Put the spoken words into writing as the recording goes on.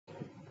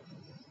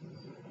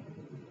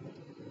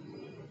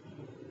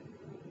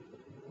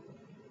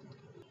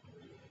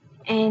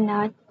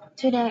and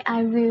today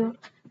I will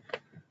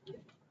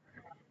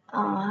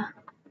uh,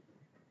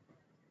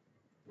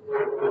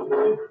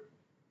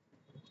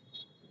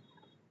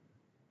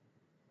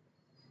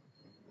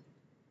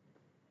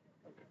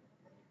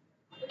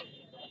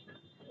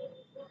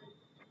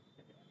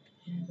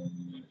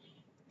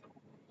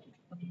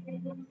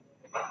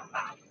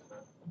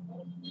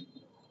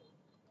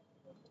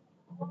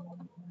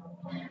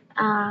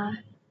 uh,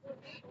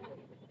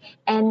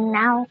 and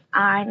now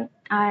I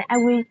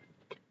will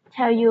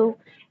tell you.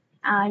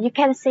 You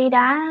can see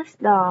that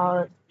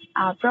the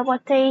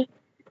property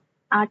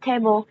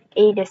table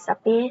is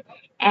disappeared,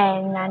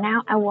 and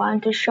now I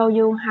want to show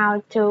you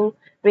how to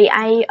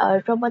create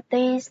a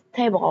properties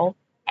table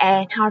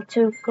and how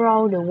to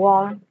grow the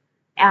wall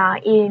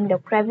in the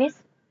crevice.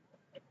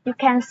 You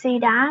can see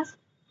that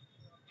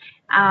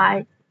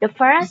the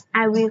first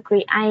I will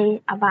create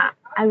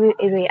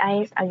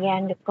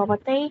again the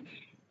property.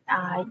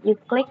 You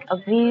click a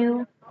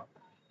view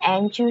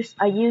and choose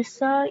a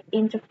user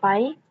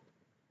interface,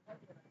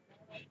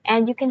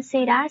 and you can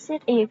see that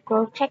it is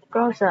check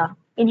browser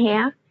in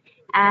here,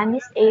 and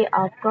this is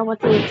a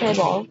property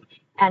table,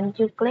 and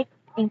you click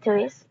into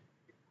it,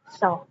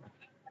 so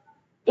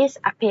it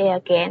appear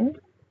again,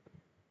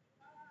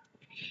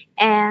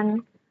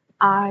 and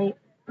I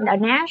the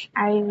next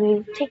I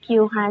will teach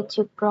you how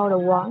to grow the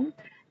wall.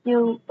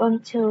 You go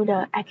to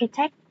the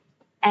architect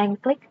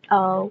and click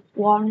a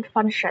wall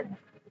function.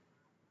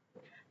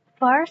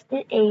 First,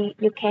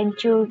 you can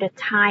choose the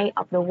type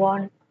of the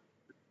wall.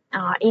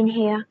 In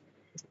here,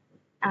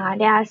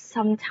 there are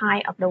some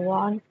type of the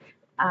wall.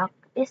 Uh,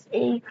 this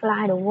is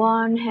like the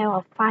wall have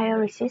a fire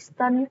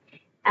resistance,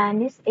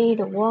 and this is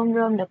the wall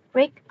room the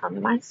brick or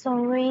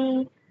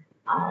masonry,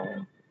 uh,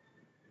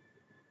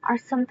 or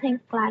something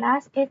like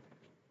that. It's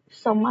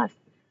so much,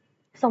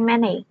 so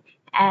many.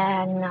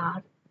 And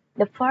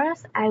the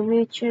first, I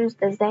will choose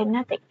the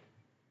genetic.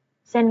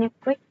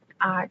 Genetic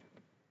are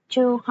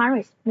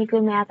 200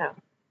 millimeter,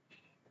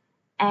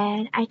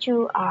 and I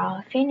choose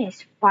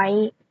finish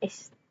white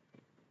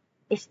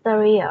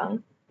exterior.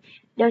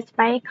 The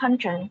space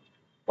content.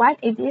 What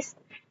is this?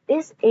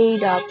 This is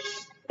the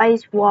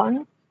base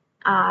one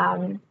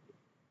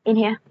in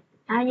here.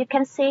 You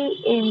can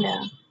see in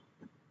the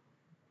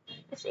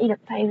this is the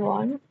base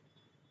one,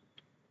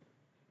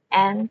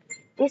 and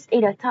this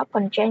is the top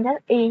content.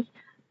 That is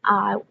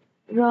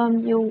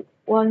room you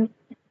want.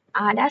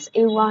 That's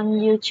is one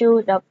you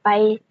choose the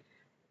base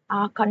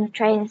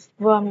contains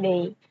from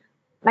the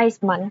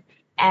basement,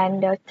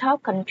 and the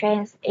top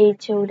contains is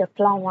to the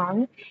floor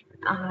one.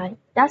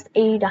 That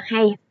is the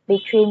height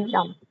between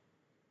them.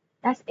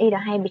 That's the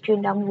height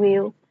between them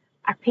will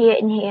appear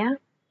in here.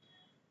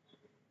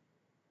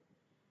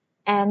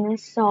 And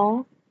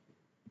so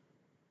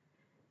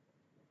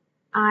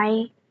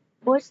I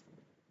push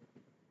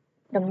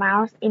the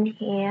mouse in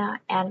here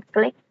and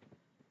click.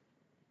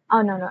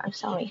 Oh no, I'm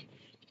sorry.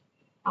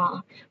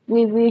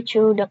 We will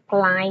choose the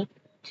line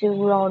to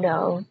roll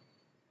the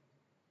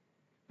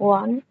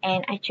one,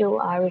 and I choose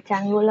a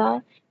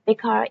rectangular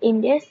because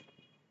in this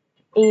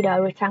is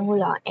the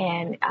rectangular,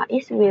 and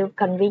it will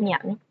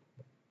convenient.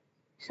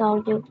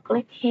 So you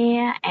click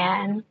here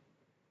and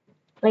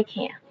click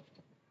here.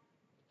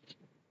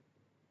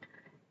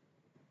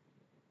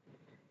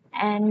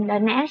 And the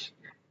next,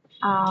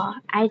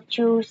 I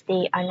choose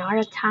the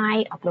another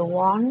type of the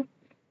wall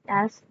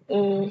that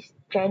is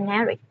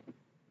generic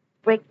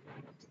brick,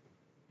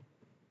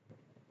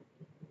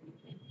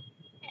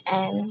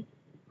 and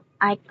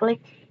I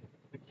click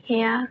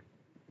here.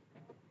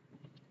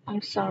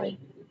 I'm sorry.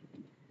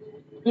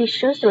 You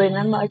should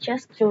remember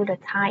just to the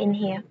type in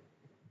here,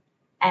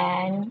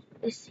 and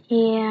it's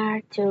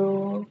here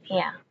to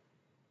here.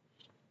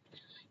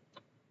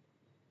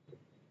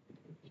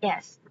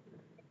 Yes,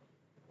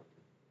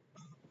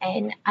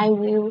 and I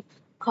will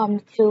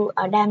come to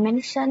a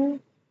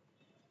dimension.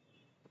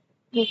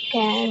 You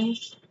can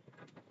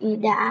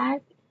add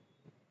that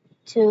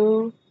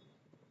to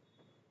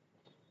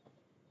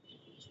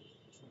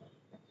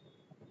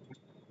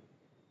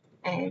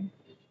and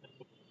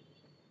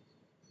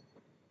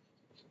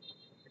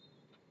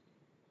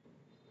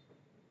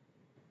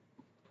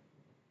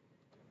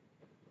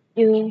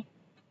you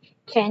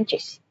change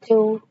it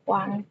to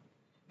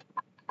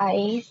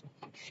 1.8.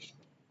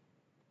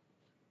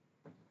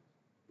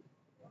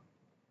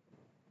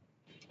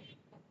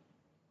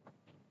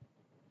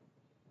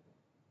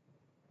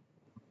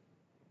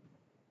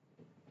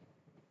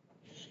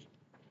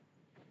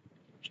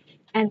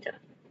 Enter,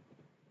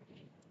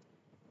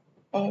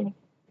 and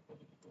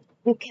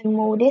you can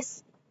move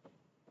this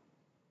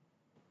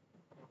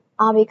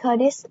because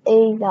this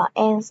is the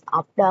ends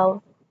of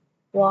the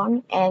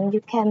one, and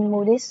you can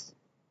move this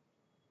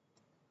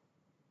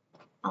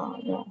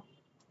no,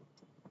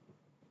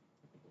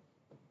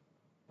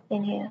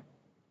 in here.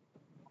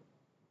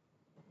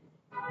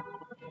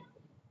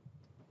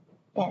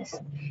 Yes,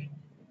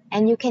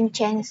 and you can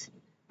change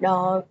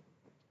the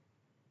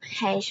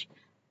height.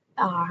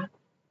 Uh,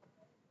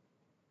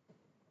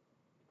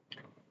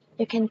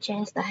 you can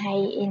change the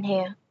height in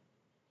here,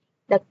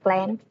 the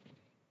plan,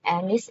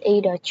 and it's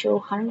either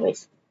 200,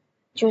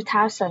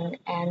 2000,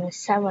 and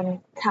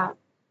 700,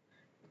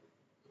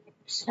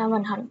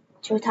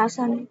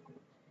 2700.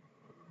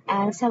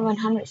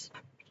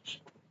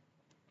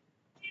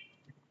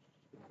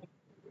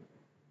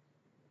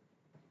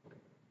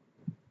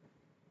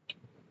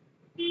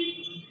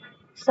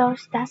 So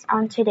that's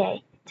on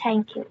today.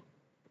 Thank you.